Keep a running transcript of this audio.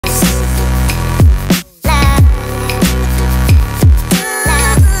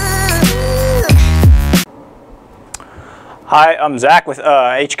Hi, I'm Zach with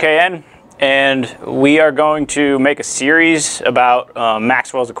HKN, and we are going to make a series about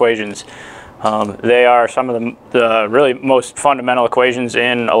Maxwell's equations. They are some of the really most fundamental equations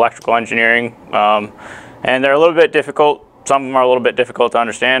in electrical engineering, and they're a little bit difficult. Some of them are a little bit difficult to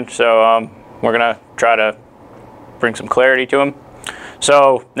understand, so we're going to try to bring some clarity to them.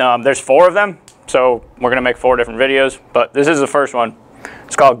 So there's 4 of them, so we're going to make 4 different videos, but this is the first one.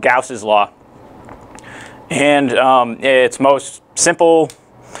 It's called Gauss's law. And its most simple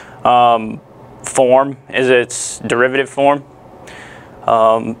form is its derivative form.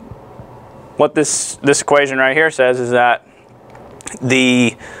 What this equation right here says is that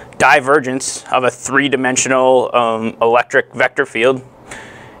the divergence of a 3-dimensional electric vector field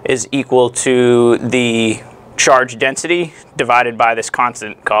is equal to the charge density divided by this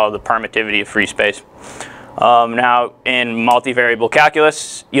constant called the permittivity of free space. Now, in multivariable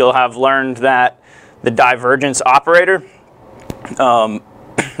calculus, you'll have learned that the divergence operator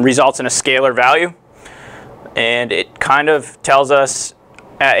results in a scalar value, and it kind of tells us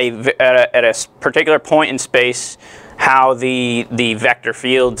at a particular point in space how the vector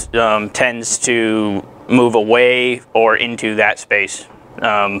field tends to move away or into that space.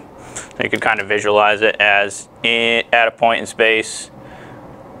 So you can kind of visualize it as at a point in space,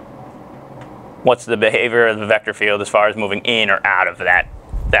 what's the behavior of the vector field as far as moving in or out of that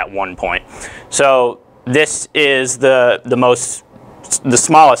one point. So this is the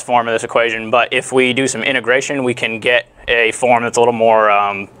smallest form of this equation, but if we do some integration, we can get a form that's a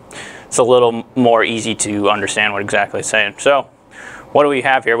little more easy to understand what exactly it's saying. So what do we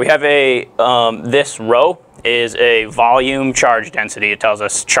have here? We have this row is a volume charge density. It tells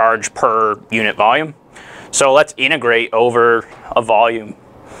us charge per unit volume. So let's integrate over a volume,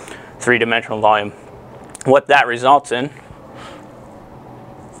 3-dimensional volume. What that results in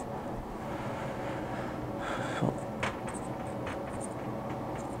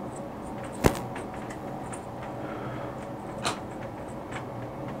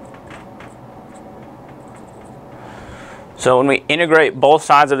So when we integrate both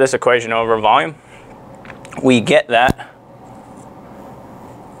sides of this equation over volume, we get that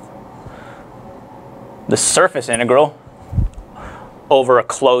the surface integral over a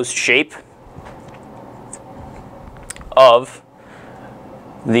closed shape of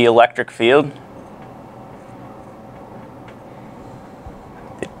the electric field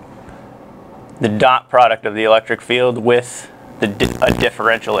the dot product of the electric field with a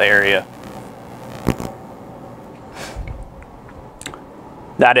differential area.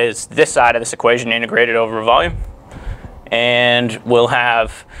 That is this side of this equation integrated over volume, and we'll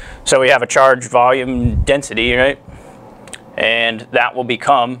have, so we have a charge volume density, right? And that will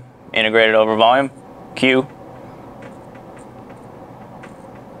become integrated over volume, Q,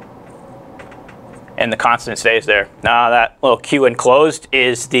 and the constant stays there. Now that little Q enclosed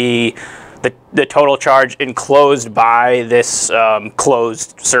is the total charge enclosed by this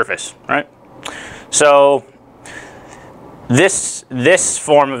closed surface, right? So this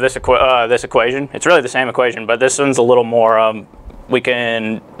form of this equation, it's really the same equation, but this one's a little more, we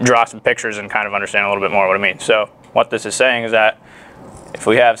can draw some pictures and kind of understand a little bit more what it means. So what this is saying is that if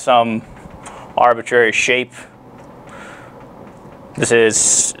we have some arbitrary shape, this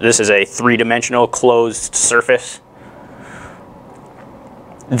is a 3-dimensional closed surface.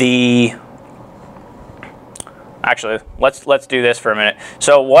 Actually, let's do this for a minute.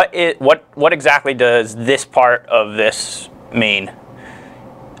 So what exactly does this part of this mean?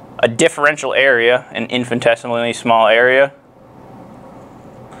 A differential area, an infinitesimally small area,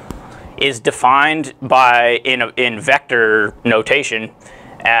 is defined by in vector notation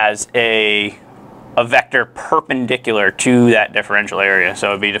as a vector perpendicular to that differential area. So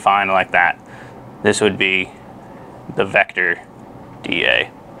it would be defined like that. This would be the vector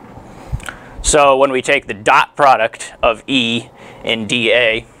dA. So when we take the dot product of E and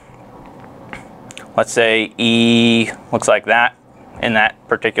dA, let's say E looks like that in that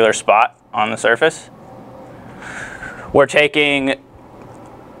particular spot on the surface. We're taking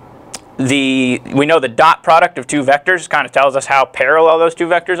we know the dot product of 2 vectors kind of tells us how parallel those 2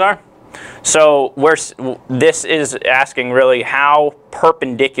 vectors are. So this is asking really how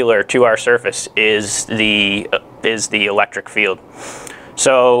perpendicular to our surface is the electric field.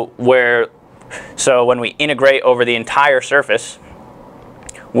 So when we integrate over the entire surface,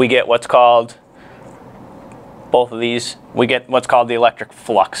 we get what's called, both of these, we get what's called the electric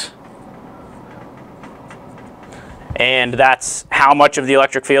flux. And that's how much of the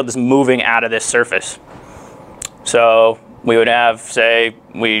electric field is moving out of this surface. So we would have, say,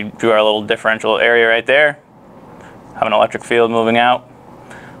 we drew our little differential area right there, have an electric field moving out.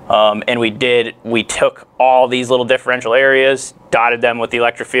 And we took all these little differential areas, dotted them with the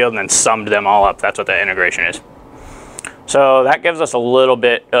electric field, and then summed them all up. That's what the integration is. So that gives us a little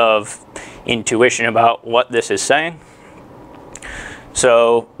bit of intuition about what this is saying.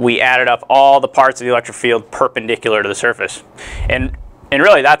 So we added up all the parts of the electric field perpendicular to the surface. And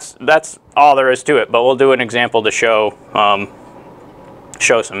really that's all there is to it, but we'll do an example to show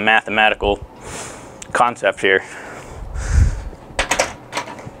some mathematical concept here.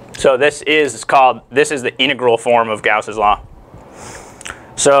 So this is the integral form of Gauss's law.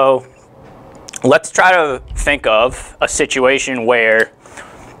 So let's try to think of a situation where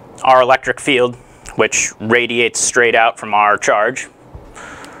our electric field, which radiates straight out from our charge,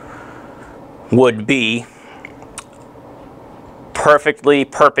 would be perfectly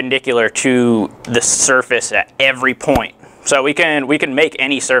perpendicular to the surface at every point. So we can make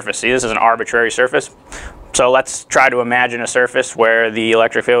any surface. See, this is an arbitrary surface. So let's try to imagine a surface where the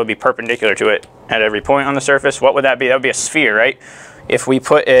electric field would be perpendicular to it at every point on the surface. What would that be? That would be a sphere, right? If we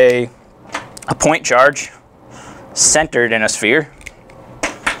put a point charge centered in a sphere,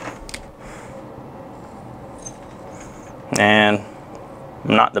 and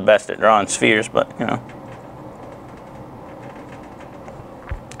I'm not the best at drawing spheres, but you know.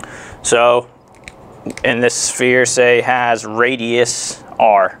 So, and this sphere, say, has radius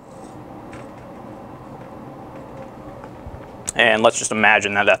r. And let's just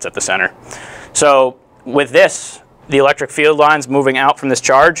imagine that that's at the center. So with this, the electric field lines moving out from this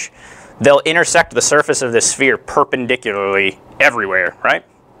charge, they'll intersect the surface of this sphere perpendicularly everywhere, right?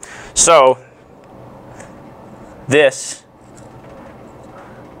 So this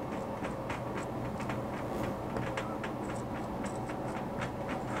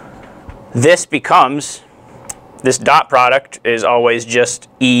becomes, this dot product is always just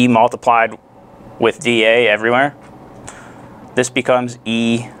E multiplied with dA everywhere. This becomes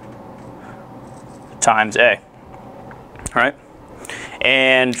E times A, right?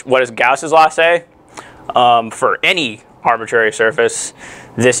 And what does Gauss's law say? For any arbitrary surface,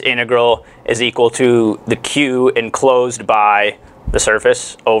 this integral is equal to the Q enclosed by the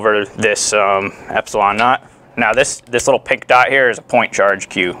surface over this epsilon naught. Now this little pink dot here is a point charge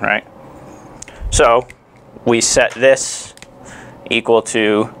Q, right? So we set this equal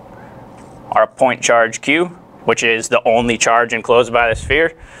to our point charge Q, which is the only charge enclosed by the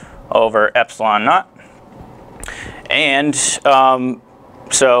sphere, over epsilon naught. And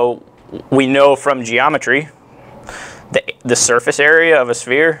so we know from geometry the surface area of a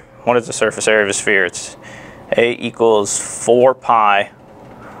sphere. What is the surface area of a sphere? It's A equals 4 pi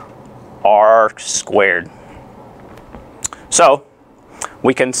r squared. So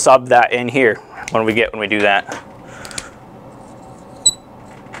we can sub that in here. What do we get when we do that?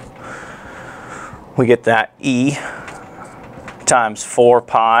 We get that E times 4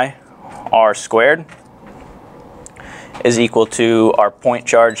 pi r squared is equal to our point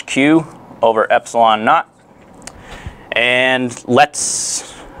charge Q over epsilon naught. And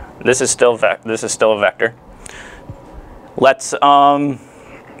this is still a vector. Let's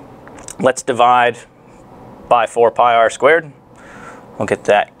divide by 4 pi r squared. We'll get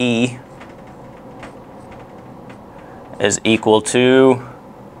that E is equal to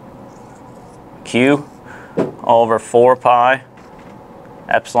Q over 4 pi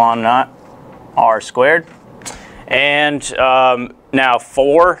epsilon naught r squared. And now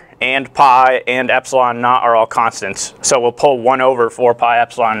 4 and pi and epsilon naught are all constants. So we'll pull 1 over 4 pi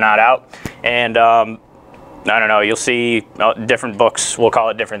epsilon naught out. And I don't know, you'll see different books will call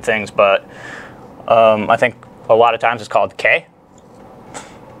it different things, but I think a lot of times it's called K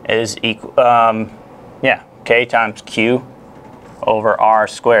is equal, yeah, K times Q over r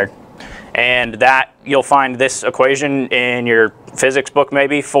squared. And that, you'll find this equation in your physics book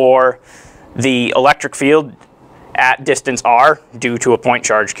maybe for the electric field at distance r due to a point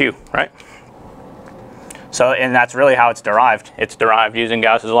charge Q, right? So, and that's really how it's derived. It's derived using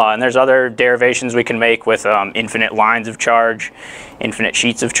Gauss's law. And there's other derivations we can make with infinite lines of charge, infinite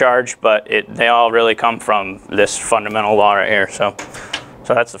sheets of charge, but they all really come from this fundamental law right here. So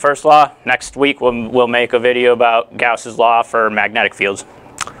that's the first law. Next week we'll make a video about Gauss's law for magnetic fields.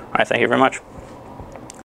 All right, thank you very much.